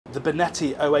The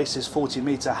Benetti Oasis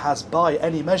 40m has, by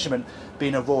any measurement,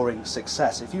 been a roaring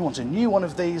success. If you want a new one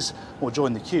of these, well,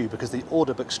 join the queue because the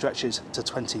order book stretches to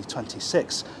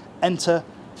 2026. Enter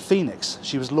Phoenix.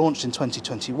 She was launched in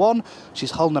 2021,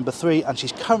 she's hull number 3, and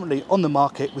she's currently on the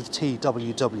market with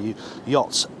TWW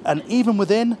Yachts. And even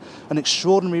within an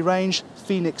extraordinary range,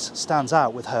 Phoenix stands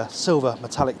out with her silver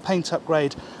metallic paint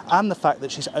upgrade and the fact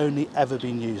that she's only ever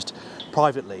been used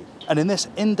privately. And in this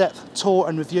in-depth tour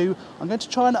and review, I'm going to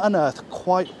try and unearth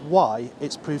quite why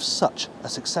it's proved such a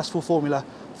successful formula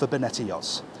for Benetti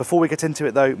Yachts. Before we get into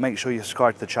it though, make sure you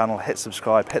subscribe to the channel, hit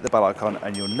subscribe, hit the bell icon,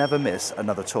 and you'll never miss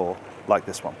another tour like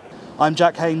this one. I'm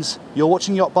Jack Haines, you're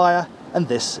watching YachtBuyer, and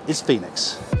this is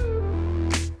Phoenix.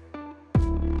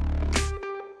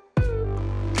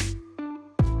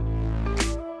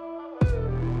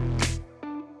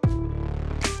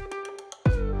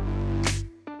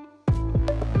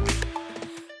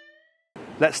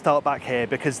 Let's start back here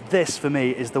because this for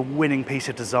me is the winning piece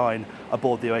of design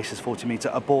aboard the Oasis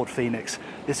 40m, aboard Phoenix.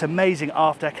 This amazing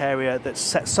aft deck area that's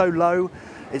set so low,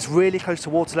 it's really close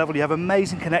to water level. You have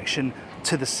amazing connection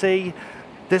to the sea.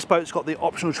 This boat's got the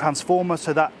optional transformer,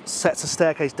 so that sets a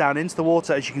staircase down into the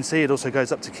water. As you can see, it also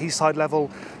goes up to quayside level.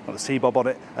 Got the sea bob on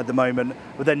it at the moment.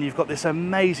 But then you've got this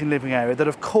amazing living area that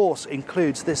of course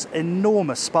includes this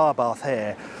enormous spa bath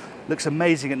here. Looks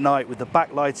amazing at night with the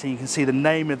backlighting. You can see the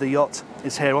name of the yacht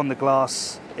is here on the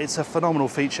glass. It's a phenomenal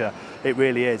feature, it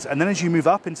really is. And then as you move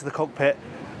up into the cockpit,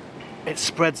 it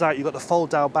spreads out. You've got the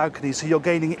fold-down balconies, so you're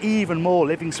gaining even more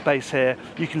living space here.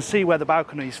 You can see where the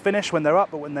balconies finish when they're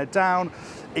up, but when they're down,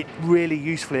 it really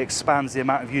usefully expands the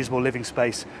amount of usable living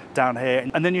space down here.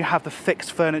 And then you have the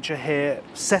fixed furniture here,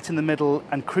 set in the middle,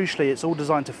 and crucially, it's all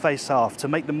designed to face aft to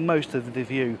make the most of the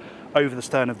view over the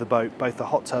stern of the boat, both the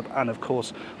hot tub and of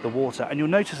course the water. And you'll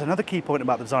notice another key point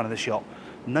about the design of this yacht,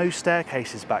 no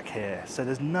staircases back here. So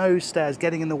there's no stairs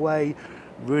getting in the way,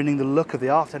 ruining the look of the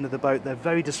aft end of the boat. They're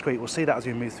very discreet. We'll see that as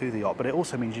we move through the yacht, but it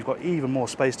also means you've got even more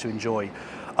space to enjoy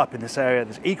up in this area.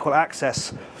 There's equal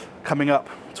access coming up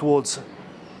towards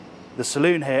the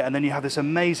saloon here, and then you have this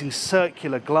amazing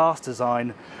circular glass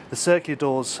design, the circular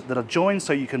doors that are joined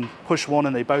so you can push one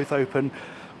and they both open,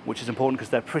 which is important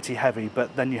because they're pretty heavy,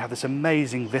 but then you have this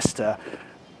amazing vista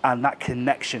and that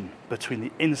connection between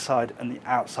the inside and the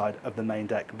outside of the main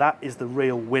deck. That is the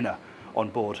real winner on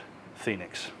board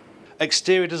Phoenix.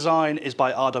 Exterior design is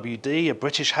by RWD, a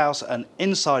British house, and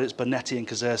inside it's Benetti and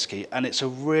Kozersky, and it's a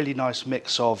really nice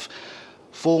mix of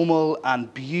formal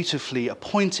and beautifully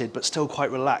appointed, but still quite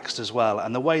relaxed as well.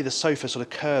 And the way the sofa sort of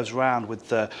curves round with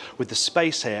the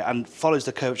space here and follows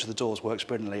the curvature of the doors works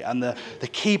brilliantly. And the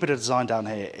key bit of design down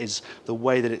here is the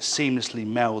way that it seamlessly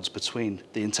melds between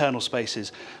the internal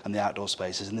spaces and the outdoor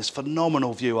spaces. And this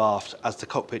phenomenal view aft as the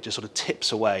cockpit just sort of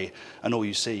tips away and all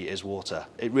you see is water.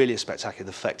 It really is spectacular. The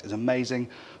effect is amazing.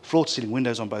 Floor to ceiling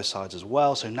windows on both sides as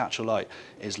well, so natural light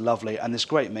is lovely. And this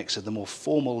great mix of the more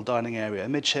formal dining area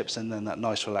amidships and then that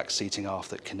nice relaxed seating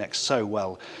aft that connects so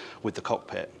well with the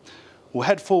cockpit. We'll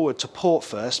head forward to port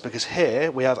first because here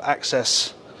we have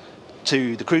access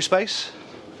to the crew space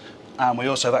and we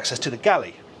also have access to the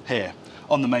galley here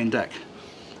on the main deck.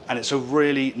 And it's a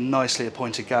really nicely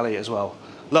appointed galley as well.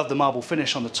 Love the marble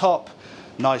finish on the top,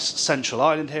 nice central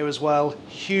island here as well,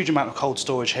 huge amount of cold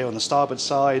storage here on the starboard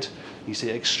side. You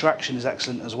see extraction is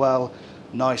excellent as well,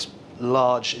 nice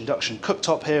large induction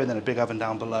cooktop here and then a big oven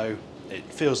down below. It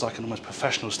feels like an almost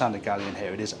professional standard galley in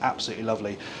here. It is absolutely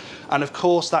lovely. And of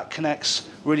course that connects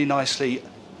really nicely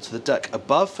to the deck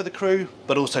above for the crew,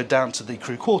 but also down to the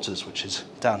crew quarters, which is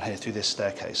down here through this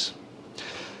staircase.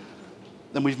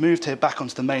 Then we've moved here back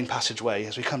onto the main passageway.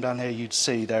 As we come down here, you'd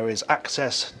see there is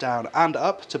access down and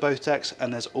up to both decks,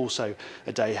 and there's also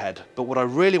a day head. But what I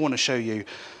really want to show you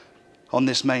on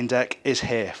this main deck is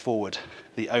here forward,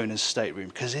 the owner's stateroom,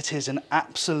 because it is an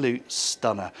absolute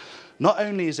stunner. Not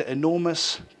only is it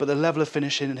enormous, but the level of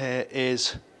finish in here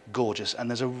is gorgeous, and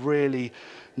there's a really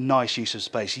nice use of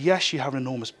space. Yes, you have an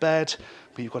enormous bed,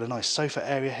 but you've got a nice sofa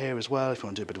area here as well if you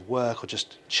want to do a bit of work or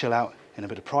just chill out in a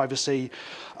bit of privacy.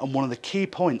 And one of the key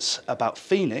points about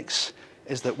Phoenix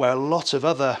is that where a lot of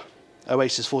other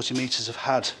Oasis 40m have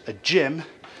had a gym,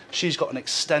 she's got an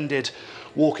extended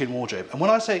walk-in wardrobe. And when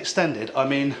I say extended, I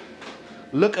mean,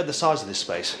 look at the size of this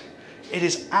space. It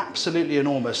is absolutely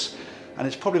enormous, and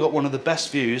it's probably got one of the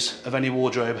best views of any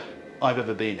wardrobe I've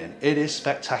ever been in. It is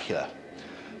spectacular.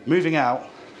 Moving out,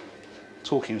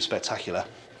 talking of spectacular,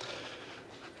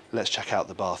 let's check out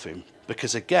the bathroom.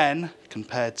 Because again,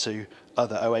 compared to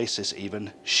other Oasis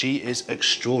even, she is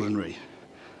extraordinary.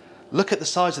 Look at the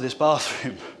size of this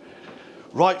bathroom.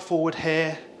 Right forward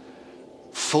here,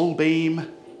 full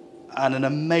beam, and an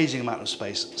amazing amount of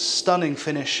space. Stunning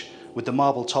finish with the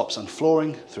marble tops and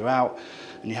flooring throughout.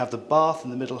 And you have the bath in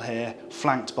the middle here,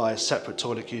 flanked by a separate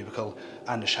toilet cubicle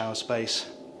and a shower space.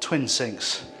 Twin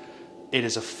sinks. It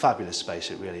is a fabulous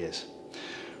space, it really is.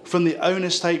 From the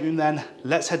owner's stateroom then,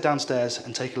 let's head downstairs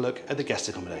and take a look at the guest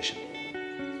accommodation.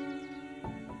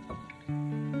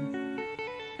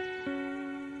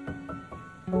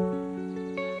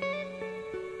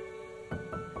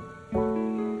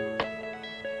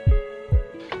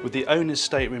 With the owner's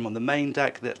stateroom on the main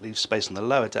deck, that leaves space on the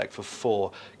lower deck for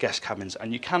 4 guest cabins,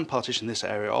 and you can partition this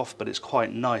area off, but it's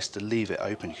quite nice to leave it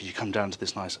open because you come down to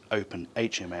this nice open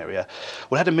atrium area.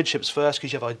 We'll head to midships first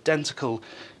because you have identical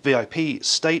VIP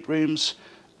staterooms,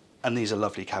 and these are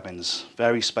lovely cabins,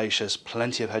 very spacious,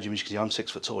 plenty of headroom. As you can see, I'm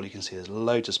 6 foot tall, you can see there's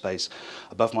loads of space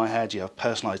above my head. You have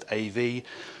personalised AV.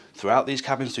 Throughout these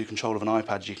cabins, through control of an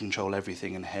iPad, you control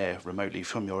everything in here remotely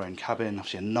from your own cabin.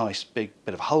 Obviously a nice big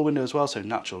bit of hull window as well, so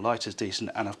natural light is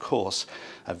decent, and of course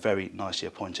a very nicely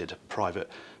appointed private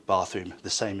bathroom, the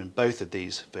same in both of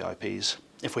these VIPs.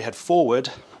 If we head forward,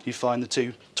 you find the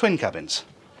 2 twin cabins.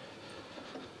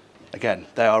 Again,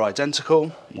 they are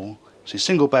identical, so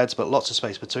single beds but lots of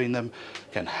space between them.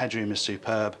 Again, headroom is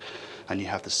superb. And you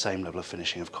have the same level of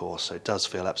finishing, of course, so it does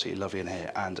feel absolutely lovely in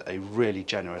here, and a really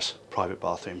generous private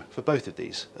bathroom for both of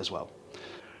these as well.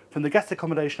 From the guest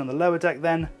accommodation on the lower deck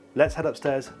then, let's head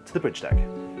upstairs to the bridge deck.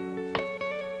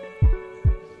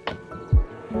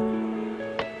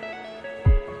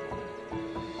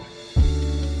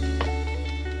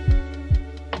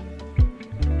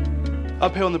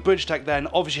 Up here on the bridge deck then,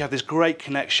 obviously you have this great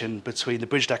connection between the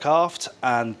bridge deck aft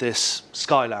and this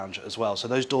sky lounge as well. So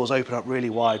those doors open up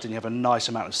really wide and you have a nice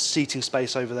amount of seating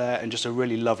space over there and just a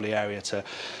really lovely area to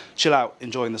chill out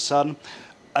enjoying the sun.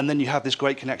 And then you have this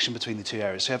great connection between the 2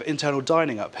 areas. So you have internal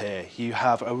dining up here. You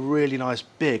have a really nice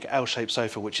big L-shaped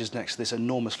sofa which is next to this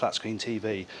enormous flat screen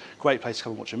TV. Great place to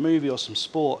come and watch a movie or some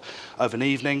sport of an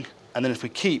evening. And then if we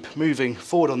keep moving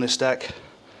forward on this deck,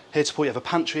 here to support, you have a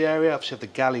pantry area. Obviously you have the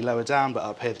galley lower down, but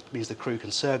up here it means the crew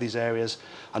can serve these areas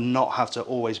and not have to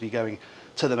always be going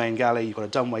to the main galley. You've got a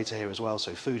dumbwaiter here as well,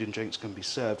 so food and drinks can be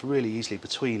served really easily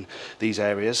between these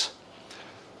areas.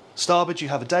 Starboard, you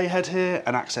have a day head here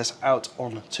and access out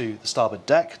onto the starboard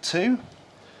deck too.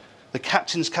 The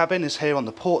captain's cabin is here on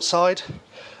the port side,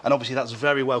 and obviously that's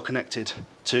very well connected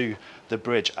to the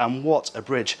bridge, and what a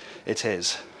bridge it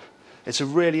is. It's a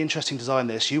really interesting design,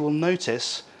 this. You will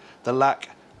notice the lack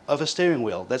of a steering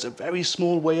wheel. There's a very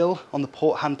small wheel on the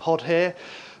port hand pod here,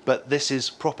 but this is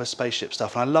proper spaceship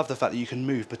stuff, and I love the fact that you can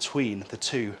move between the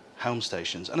 2 helm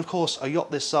stations. And of course, a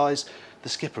yacht this size, the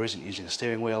skipper isn't using a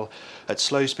steering wheel. At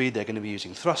slow speed they're going to be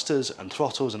using thrusters and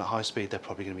throttles, and at high speed they're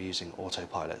probably going to be using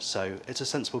autopilot. So it's a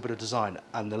sensible bit of design,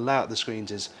 and the layout of the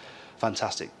screens is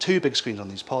fantastic. 2 big screens on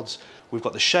these pods. We've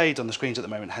got the shade on the screens at the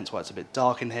moment, hence why it's a bit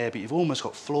dark in here, but you've almost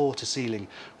got floor to ceiling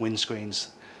windscreens.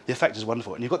 The effect is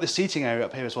wonderful, and you've got this seating area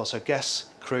up here as well, so guests,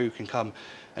 crew can come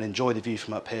and enjoy the view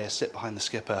from up here, sit behind the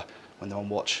skipper when they're on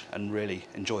watch and really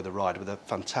enjoy the ride with a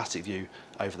fantastic view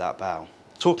over that bow.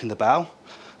 Talking the bow,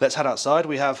 let's head outside.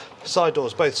 We have side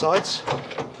doors both sides.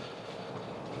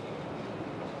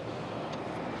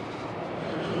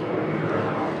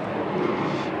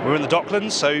 We're in the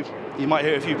Docklands, so you might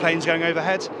hear a few planes going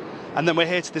overhead, and then we're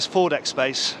here to this foredeck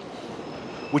space,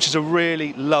 which is a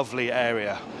really lovely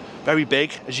area. Very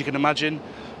big, as you can imagine,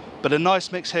 but a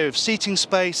nice mix here of seating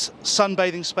space,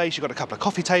 sunbathing space. You've got a couple of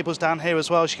coffee tables down here as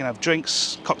well, so you can have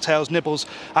drinks, cocktails, nibbles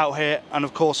out here. And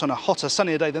of course, on a hotter,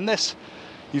 sunnier day than this,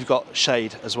 you've got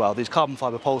shade as well. These carbon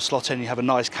fibre poles slot in, you have a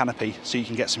nice canopy, so you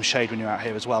can get some shade when you're out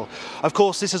here as well. Of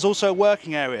course, this is also a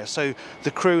working area, so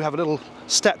the crew have a little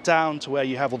step down to where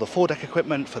you have all the foredeck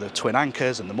equipment for the twin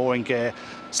anchors and the mooring gear,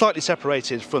 slightly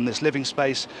separated from this living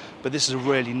space, but this is a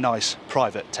really nice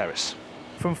private terrace.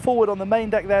 From forward on the main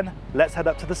deck then, let's head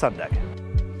up to the sun deck.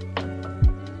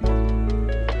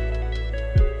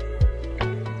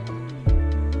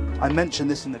 I mentioned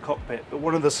this in the cockpit, but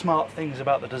one of the smart things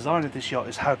about the design of this yacht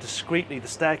is how discreetly the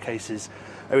staircases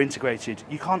are integrated.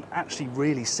 You can't actually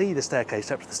really see the staircase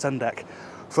up to the sun deck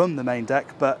from the main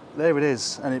deck, but there it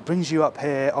is, and it brings you up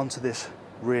here onto this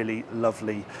really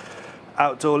lovely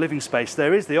outdoor living space.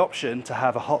 There is the option to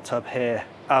have a hot tub here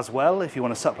as well if you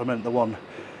want to supplement the one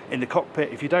in the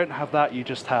cockpit. If you don't have that, you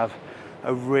just have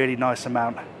a really nice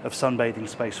amount of sunbathing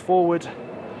space forward.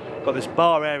 Got this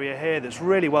bar area here that's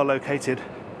really well located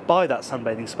by that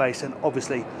sunbathing space, and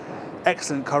obviously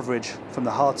excellent coverage from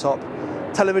the hardtop.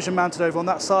 Television mounted over on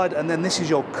that side, and then this is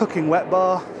your cooking wet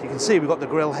bar. You can see we've got the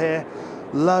grill here,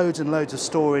 loads and loads of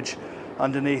storage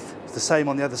underneath. It's the same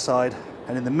on the other side,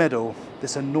 and in the middle,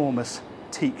 this enormous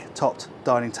teak-topped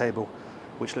dining table,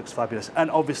 which looks fabulous. And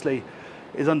obviously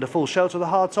is under full shelter of the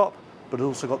hardtop, but it's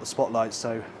also got the spotlights,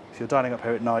 so if you're dining up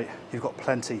here at night, you've got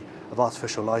plenty of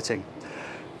artificial lighting.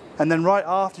 And then right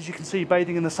aft, as you can see,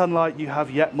 bathing in the sunlight, you have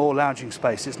yet more lounging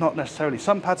space. It's not necessarily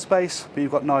sun pad space, but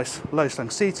you've got nice low-slung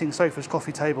seating, sofas,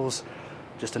 coffee tables,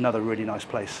 just another really nice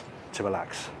place to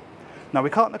relax. Now, we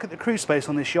can't look at the crew space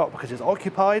on this yacht because it's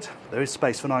occupied. There is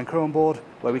space for 9 crew on board.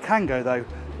 Where we can go, though,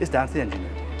 is down to the engine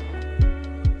room.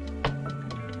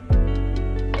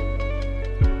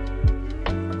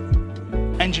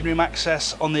 Engine room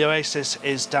access on the Oasis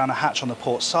is down a hatch on the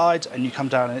port side, and you come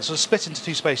down and it's sort of split into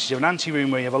 2 spaces. You have an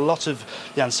ante-room where you have a lot of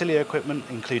the ancillary equipment,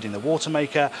 including the water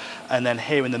maker, and then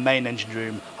here in the main engine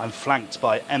room, I'm flanked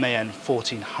by MAN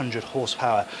 1400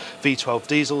 horsepower V12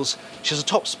 diesels. She has a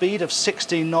top speed of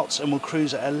 16 knots and will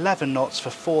cruise at 11 knots for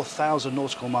 4,000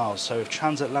 nautical miles. So if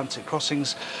transatlantic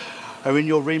crossings are in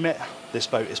your remit, this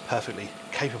boat is perfectly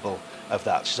capable of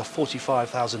that. She's a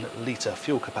 45,000 litre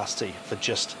fuel capacity for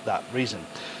just that reason.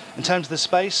 In terms of the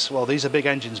space, well, these are big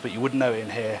engines, but you wouldn't know it in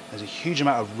here. There's a huge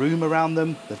amount of room around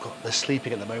them. They're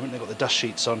sleeping at the moment, they've got the dust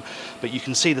sheets on, but you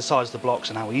can see the size of the blocks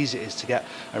and how easy it is to get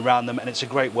around them, and it's a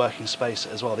great working space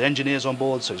as well. The engineer's on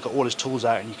board, so he's got all his tools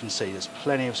out, and you can see there's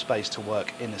plenty of space to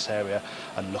work in this area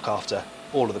and look after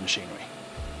all of the machinery.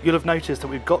 You'll have noticed that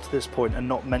we've got to this point and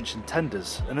not mentioned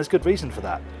tenders, and there's good reason for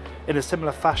that. In a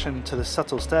similar fashion to the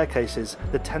subtle staircases,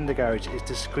 the tender garage is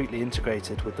discreetly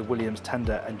integrated with the Williams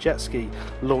tender and jet ski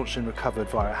launched and recovered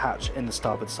via a hatch in the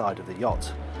starboard side of the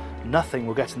yacht. Nothing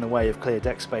will get in the way of clear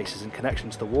deck spaces in connection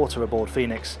to the water aboard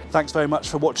Phoenix. Thanks very much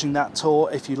for watching that tour.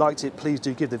 If you liked it, please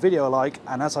do give the video a like.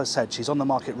 And as I said, she's on the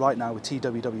market right now with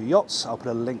TWW Yachts. I'll put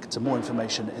a link to more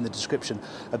information in the description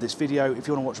of this video. If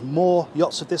you want to watch more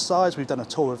yachts of this size, we've done a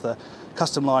tour of the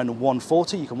Custom Line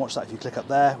 140. You can watch that if you click up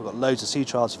there. We've got loads of sea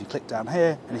trials if you click down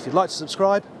here. And if you'd like to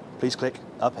subscribe, please click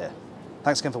up here.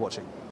 Thanks again for watching.